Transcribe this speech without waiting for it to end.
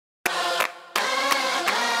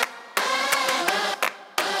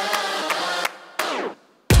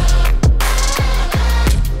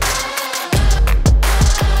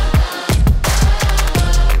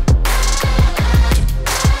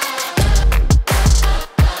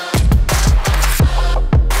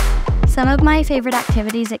Some of my favorite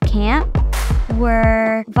activities at camp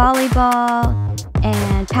were volleyball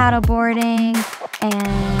and paddleboarding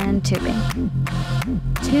and tubing.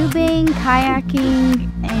 Tubing,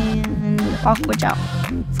 kayaking, and aqua jump.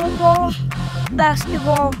 Football,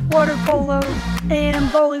 basketball, water polo, and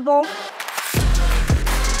volleyball.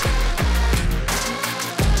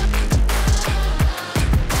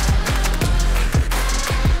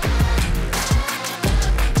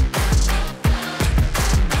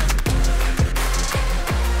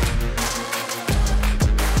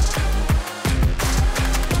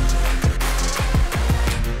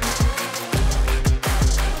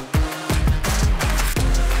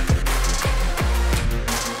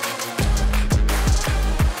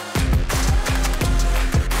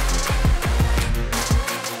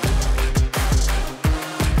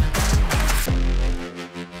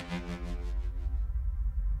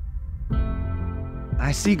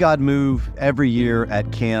 I see God move every year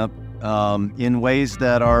at camp in ways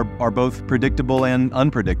that are both predictable and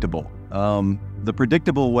unpredictable. The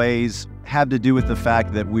predictable ways have to do with the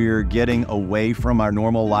fact that we're getting away from our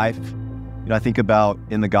normal life. You know, I think about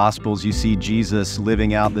in the Gospels, you see Jesus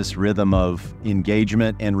living out this rhythm of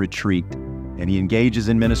engagement and retreat. And he engages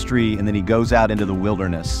in ministry, and then he goes out into the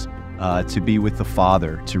wilderness to be with the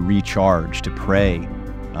Father, to recharge, to pray,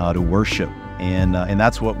 to worship. And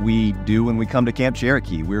that's what we do when we come to Camp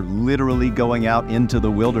Cherokee. We're literally going out into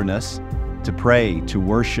the wilderness to pray, to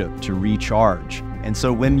worship, to recharge. And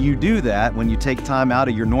so when you do that, when you take time out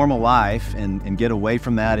of your normal life and get away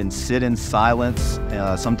from that and sit in silence,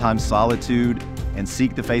 sometimes solitude, and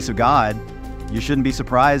seek the face of God, you shouldn't be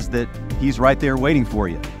surprised that he's right there waiting for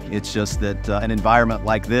you. It's just that an environment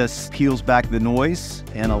like this peels back the noise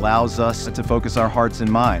and allows us to focus our hearts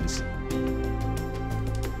and minds.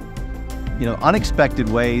 You know, unexpected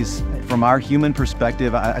ways, from our human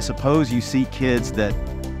perspective, I suppose you see kids that,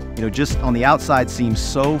 you know, just on the outside seem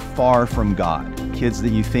so far from God. Kids that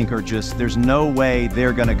you think are just, there's no way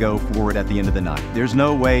they're going to go forward at the end of the night. There's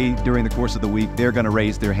no way during the course of the week they're going to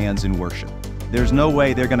raise their hands in worship. There's no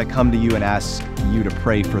way they're going to come to you and ask you to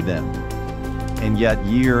pray for them. And yet,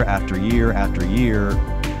 year after year after year,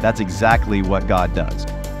 that's exactly what God does.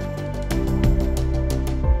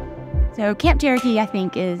 So Camp Cherokee, I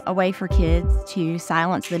think, is a way for kids to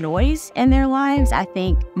silence the noise in their lives. I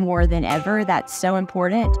think more than ever, that's so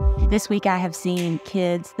important. This week, I have seen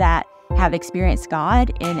kids that have experienced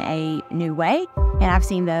God in a new way, and I've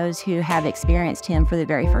seen those who have experienced Him for the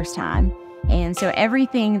very first time. And so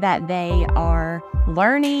everything that they are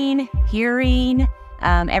learning, hearing,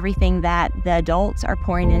 everything that the adults are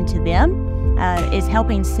pouring into them is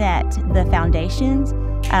helping set the foundations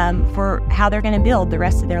for how they're going to build the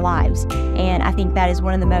rest of their lives. And I think that is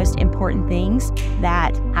one of the most important things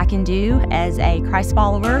that I can do as a Christ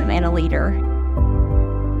follower and a leader.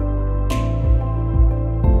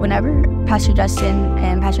 Whenever Pastor Justin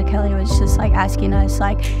and Pastor Kelly was just like asking us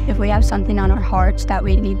like if we have something on our hearts that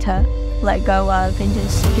we need to let go of and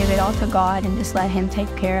just give it all to God and just let Him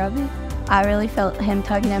take care of it, I really felt Him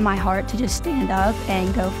tugging at my heart to just stand up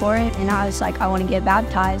and go for it. And I was like, I want to get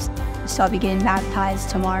baptized. So I'll be getting baptized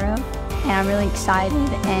tomorrow. And I'm really excited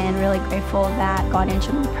and really grateful that God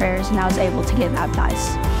answered my prayers and I was able to get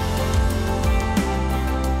baptized.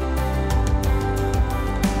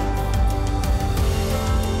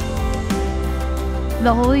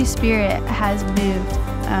 The Holy Spirit has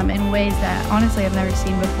moved in ways that honestly I've never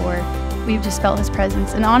seen before. We've just felt His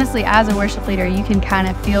presence. And honestly, as a worship leader, you can kind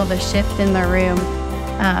of feel the shift in the room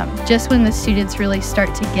just when the students really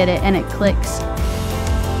start to get it and it clicks.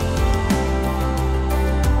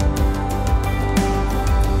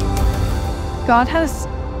 God has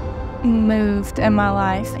moved in my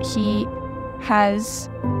life. He has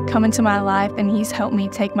come into my life and He's helped me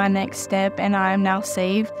take my next step, and I am now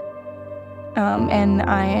saved. And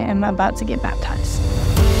I am about to get baptized.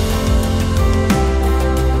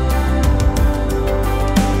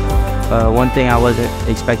 One thing I wasn't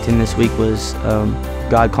expecting this week was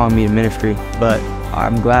God calling me to ministry, but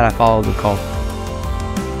I'm glad I followed the call.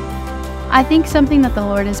 I think something that the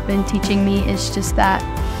Lord has been teaching me is just that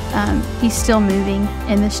He's still moving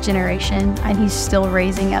in this generation, and He's still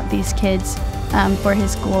raising up these kids for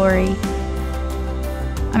His glory.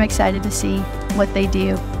 I'm excited to see what they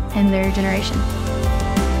do in their generation.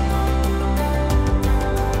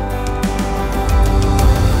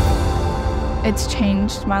 It's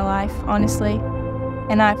changed my life, honestly,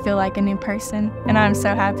 and I feel like a new person, and I'm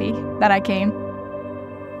so happy that I came.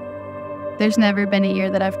 There's never been a year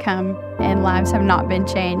that I've come and lives have not been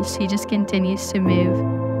changed. He just continues to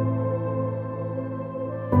move.